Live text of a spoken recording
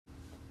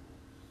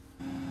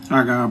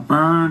I got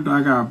burned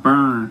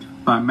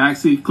by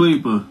Maxi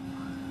Kleber,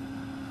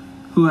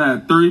 who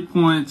had 3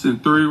 points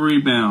and 3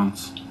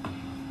 rebounds.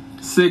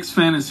 6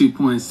 fantasy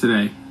points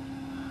today.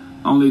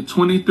 Only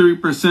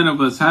 23% of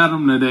us had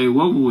him today.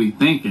 What were we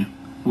thinking?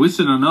 We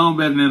should have known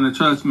better than to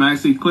trust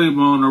Maxi Kleber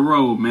on the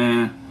road,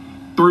 man.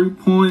 3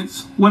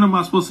 points? What am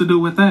I supposed to do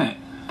with that?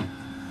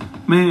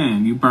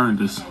 Man, you burned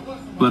us.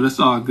 But it's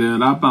all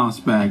good. I bounce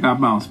back.